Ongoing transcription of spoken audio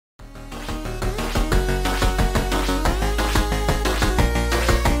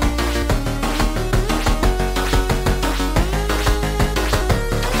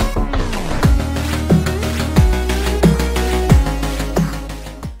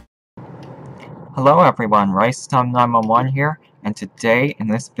Hello everyone, RiceTime911 here, and today in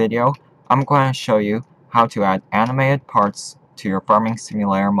this video I'm going to show you how to add animated parts to your farming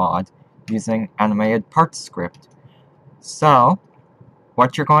simulator mod using animated parts script. So,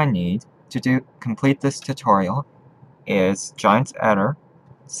 what you're going to need to complete this tutorial is Giant's Adder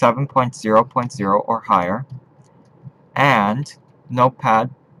 7.0.0 or higher, and Notepad,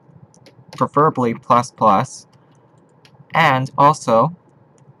 preferably ++, and also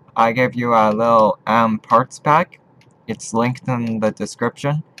I gave you a little AnimPartsPack. It's linked in the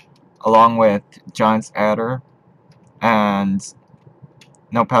description, along with Giant's Adder and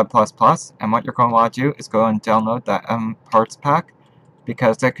Notepad++. And what you're going to want to do is go and download that AnimPartsPack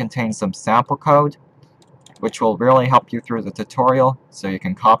because it contains some sample code, which will really help you through the tutorial, so you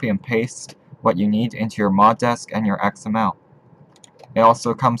can copy and paste what you need into your moddesc and your XML. It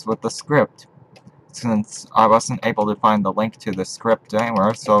also comes with the script. Since I wasn't able to find the link to the script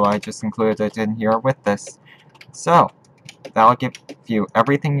anywhere, so I just included it in here with this. So, that'll give you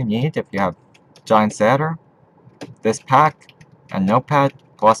everything you need if you have Giant's Adder, this pack, and Notepad++,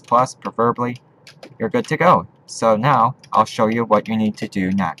 preferably. You're good to go. So now, I'll show you what you need to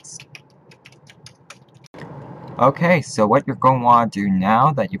do next. Okay, so what you're going to want to do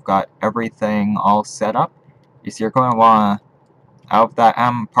now that you've got everything all set up is you're going to want to, out of that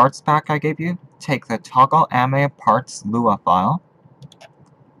AnimParts pack I gave you, take the toggleAnimatedParts lua file,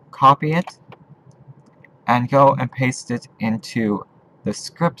 copy it, and go and paste it into the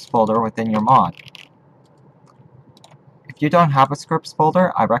scripts folder within your mod. If you don't have a scripts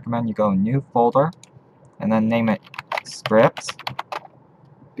folder, I recommend you go new folder and then name it scripts,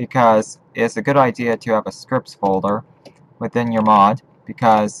 because it's a good idea to have a scripts folder within your mod,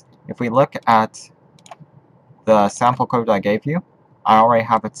 because if we look at the sample code I gave you, I already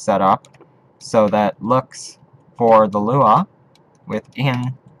have it set up so that looks for the lua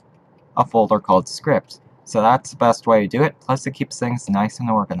within a folder called scripts. So that's the best way to do it, plus it keeps things nice and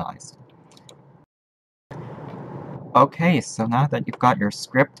organized. Okay, so now that you've got your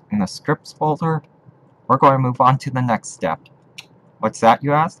script in the scripts folder, we're going to move on to the next step. What's that,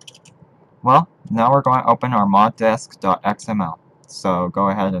 you ask? Well, now we're going to open our moddesc.xml. So go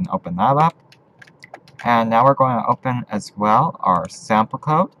ahead and open that up. And now we're going to open as well our sample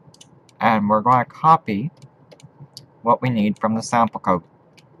code, and we're going to copy what we need from the sample code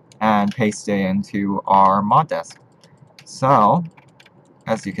and paste it into our moddesc. So,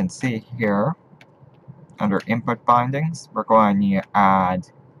 as you can see here, under input bindings, we're going to need to add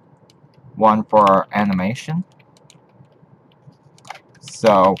one for our animation.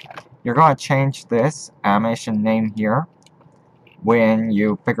 So, you're going to change this animation name here when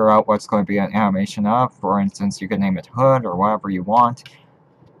you figure out what's going to be an animation of. For instance, you can name it hood or whatever you want,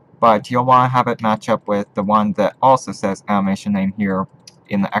 but you'll want to have it match up with the one that also says animation name here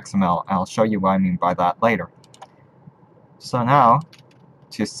in the XML. I'll show you what I mean by that later. So now,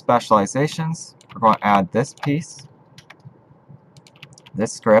 to specializations, we're going to add this piece,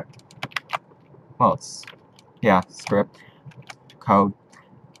 this script, well, script, code.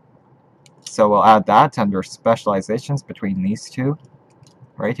 So we'll add that under specializations between these two,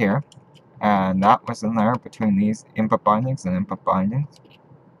 right here. And that was in there between these input bindings and input bindings.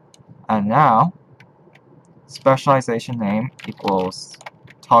 And now, specialization name equals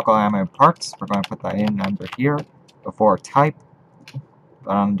toggleAnimatedParts. We're going to put that in under here before type,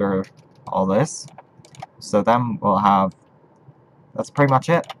 but under all this. So then we'll have, that's pretty much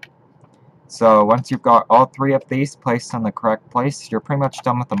it. So once you've got all three of these placed in the correct place, you're pretty much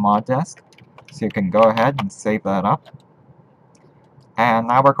done with the moddesc. So you can go ahead and save that up. And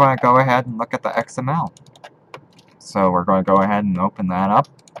now we're going to go ahead and look at the XML. So we're going to go ahead and open that up,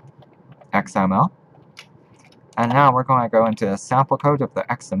 XML. And now we're going to go into the sample code of the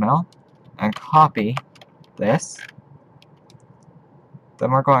XML and copy this.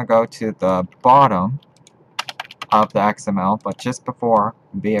 Then we're going to go to the bottom of the XML, but just before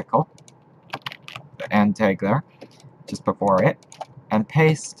vehicle, the end tag there, just before it, and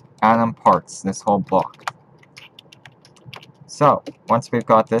paste AnimParts, this whole block. So, once we've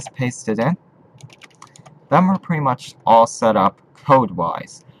got this pasted in, then we're pretty much all set up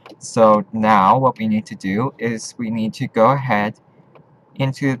code-wise. So now what we need to do is we need to go ahead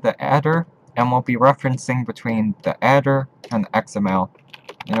into the adder, and we'll be referencing between the adder and the XML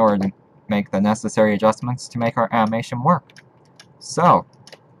in order to make the necessary adjustments to make our animation work. So,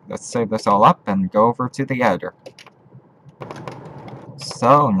 let's save this all up and go over to the editor.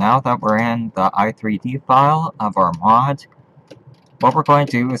 So now that we're in the i3D file of our mod, what we're going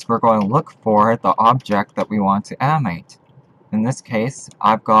to do is we're going to look for the object that we want to animate. In this case,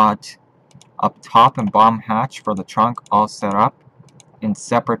 I've got up top and bottom hatch for the trunk all set up. in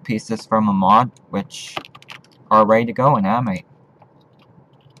separate pieces from a mod, which are ready to go in Animate.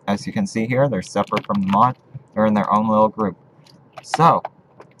 As you can see here, they're separate from the mod. They're in their own little group. So,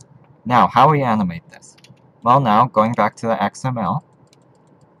 now, how we animate this? Well, now, going back to the XML,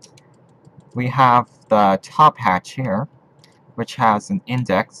 we have the top hatch here, which has an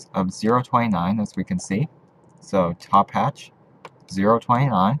index of 029, as we can see. So, top hatch,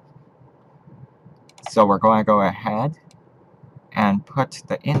 029. So, we're going to go ahead and put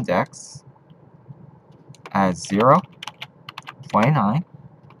the index as 029.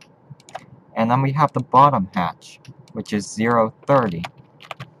 And then we have the bottom hatch, which is 030.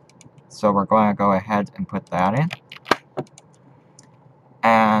 So we're going to go ahead and put that in.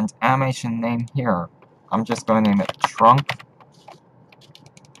 And animation name here, I'm just going to name it trunk.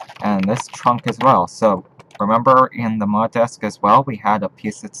 And this trunk as well. So remember in the moddesc as well, we had a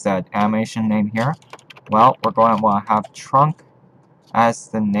piece that said animation name here. Well, we're going to want to have trunk as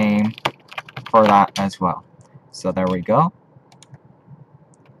the name for that as well. So there we go.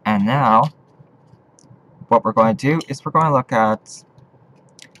 And now, what we're going to do is we're going to look at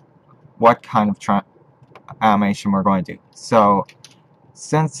what kind of animation we're going to do. So,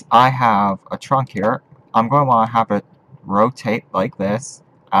 since I have a trunk here, I'm going to want to have it rotate like this,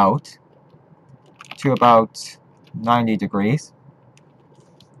 out, to about 90 degrees.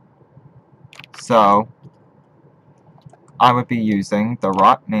 So, I would be using the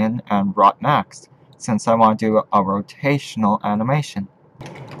rot min and rot max, since I want to do a rotational animation.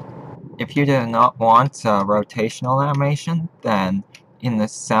 If you do not want a rotational animation, then in the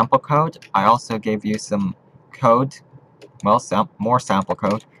sample code, I also gave you some code, well, more sample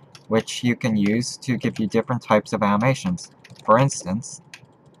code, which you can use to give you different types of animations. For instance,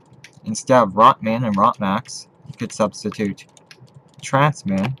 instead of rot min and rot max, you could substitute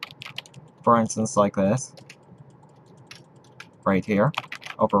transmin, for instance like this, right here,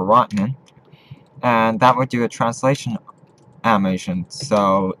 over rot min, and that would do a translation animation.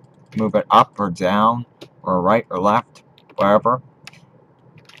 So move it up or down, or right or left, wherever,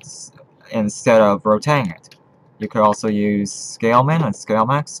 instead of rotating it. You could also use scale min and scale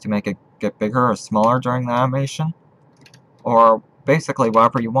max to make it get bigger or smaller during the animation, or basically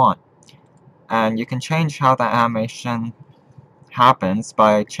whatever you want. And you can change how the animation happens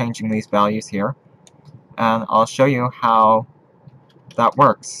by changing these values here, and I'll show you how that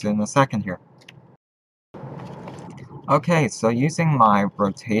works in a second here. Okay, so using my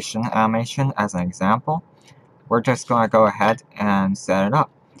rotation animation as an example, we're just going to go ahead and set it up.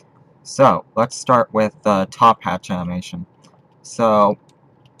 So, let's start with the top hatch animation. So,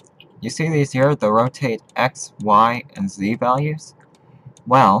 you see these here, the rotate X, Y, and Z values?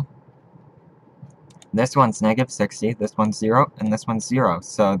 Well, this one's -60, this one's 0, and this one's 0.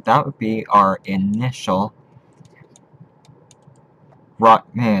 So that would be our initial rot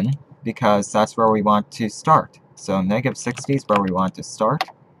min, because that's where we want to start. So -60 is where we want to start.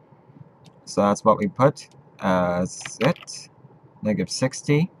 So that's what we put as it.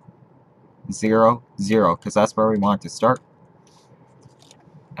 -60, 0, 0, because that's where we want to start.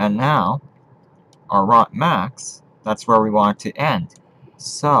 And now, our rot max, that's where we want to end.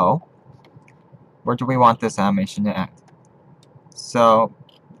 So, where do we want this animation to end? So,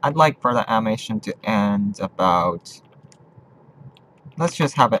 I'd like for the animation to end about, let's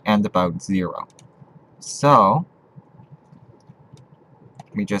just have it end about 0. So,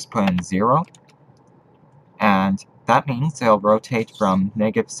 we just put in 0, and that means it'll rotate from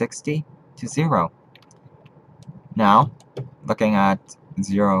 -60 to 0. Now, looking at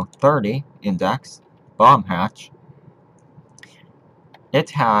 030 index, bottom hatch,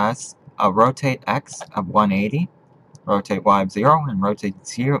 it has a rotate X of 180, rotate Y of 0, and rotate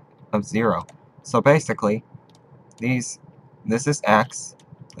Z of 0. So basically, this is X,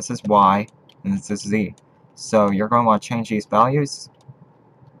 this is Y, and this is Z. So you're going to want to change these values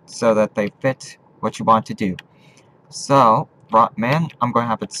so that they fit what you want to do. So, rot min, I'm going to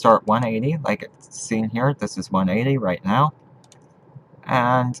have it start 180, like it's seen here. This is 180 right now.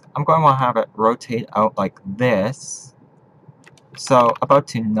 And I'm going to want to have it rotate out like this. So, about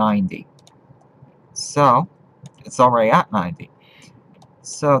to 90. So, it's already at 90.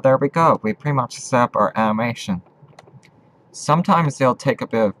 So, there we go. We pretty much set up our animation. Sometimes it'll take a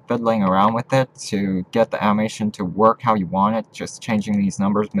bit of fiddling around with it to get the animation to work how you want it, just changing these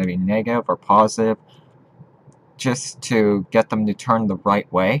numbers, maybe negative or positive, just to get them to turn the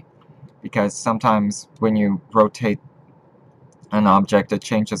right way, because sometimes when you rotate an object, it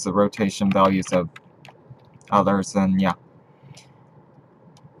changes the rotation values of others, and yeah.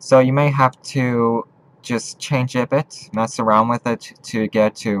 So you may have to just change it a bit, mess around with it to get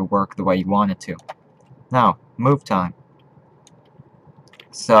it to work the way you want it to. Now, move time.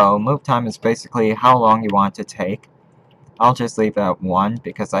 So move time is basically how long you want it to take. I'll just leave it at 1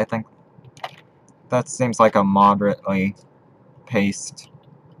 because I think that seems like a moderately paced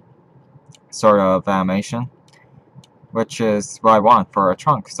sort of animation, which is what I want for a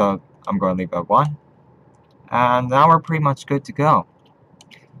trunk, so I'm going to leave it at 1. And now we're pretty much good to go.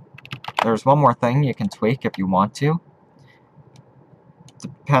 There's one more thing you can tweak if you want to,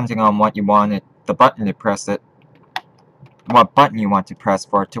 depending on what you want it, the button to press it, what button you want to press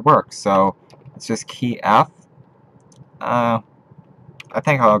for it to work. So let's just key F. I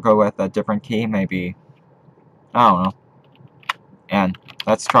think I'll go with a different key, maybe, I don't know, N.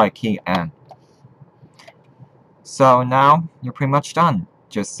 Let's try key N. So now you're pretty much done.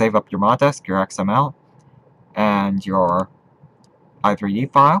 Just save up your moddesc, your XML, and your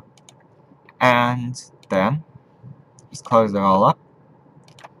i3D file, and then just close it all up,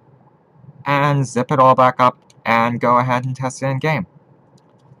 and zip it all back up, and go ahead and test it in game.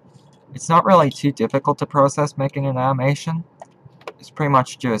 It's not really too difficult to process making an animation. It's pretty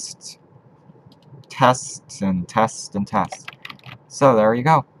much just test and test and test. So there you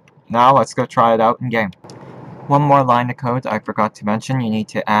go. Now let's go try it out in game. One more line of code I forgot to mention. You need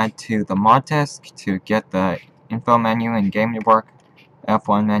to add to the moddesc to get the info menu in game to work.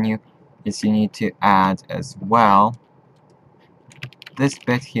 F1 menu is you need to add as well this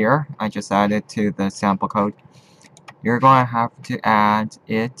bit here. I just added to the sample code. You're going to have to add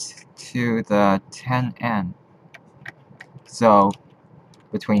it to the 10N. So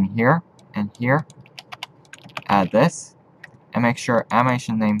between here and here, add this, and make sure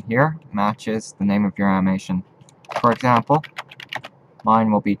animation name here matches the name of your animation. For example,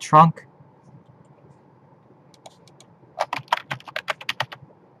 mine will be trunk,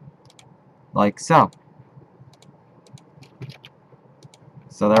 like so.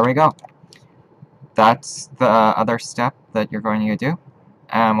 So there we go. That's the other step that you're going to do.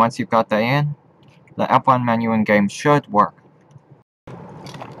 And once you've got that in, the F1 menu in game should work.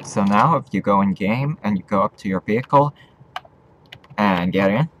 So now if you go in game and you go up to your vehicle and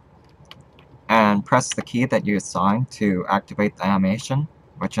get in, and press the key that you assigned to activate the animation,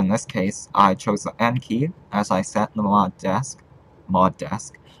 which in this case I chose the N key as I set in the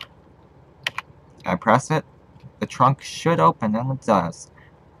moddesc. I press it, the trunk should open, and it does.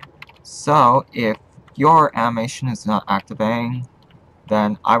 So if your animation is not activating,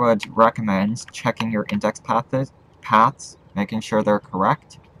 then I would recommend checking your index paths, making sure they're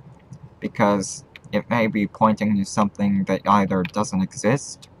correct, because it may be pointing to something that either doesn't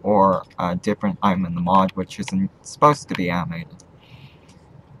exist or a different item in the mod which isn't supposed to be animated.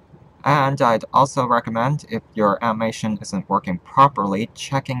 And I'd also recommend, if your animation isn't working properly,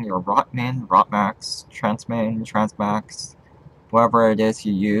 checking your rotmin, rotmax, transmin, transmax, whatever it is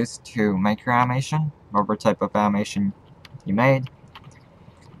you use to make your animation, whatever type of animation you made.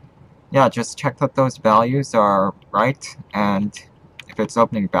 Yeah, just check that those values are right, and if it's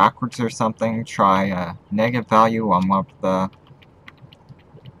opening backwards or something, try a negative value on one of the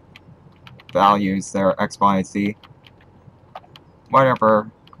values there, X, Y, Z,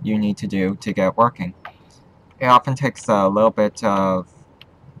 whatever you need to do to get it working. It often takes a little bit of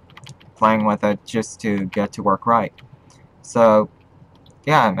playing with it just to get to work right. So,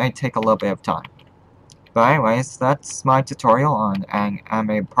 yeah, it may take a little bit of time. But anyways, that's my tutorial on adding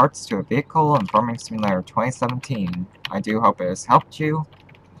animated parts to a vehicle in Farming Simulator 2017. I do hope it has helped you,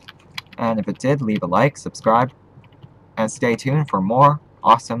 and if it did, leave a like, subscribe, and stay tuned for more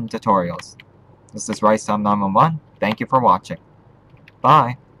awesome tutorials. This is RiceTime911. Thank you for watching.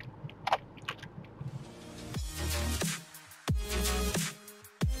 Bye!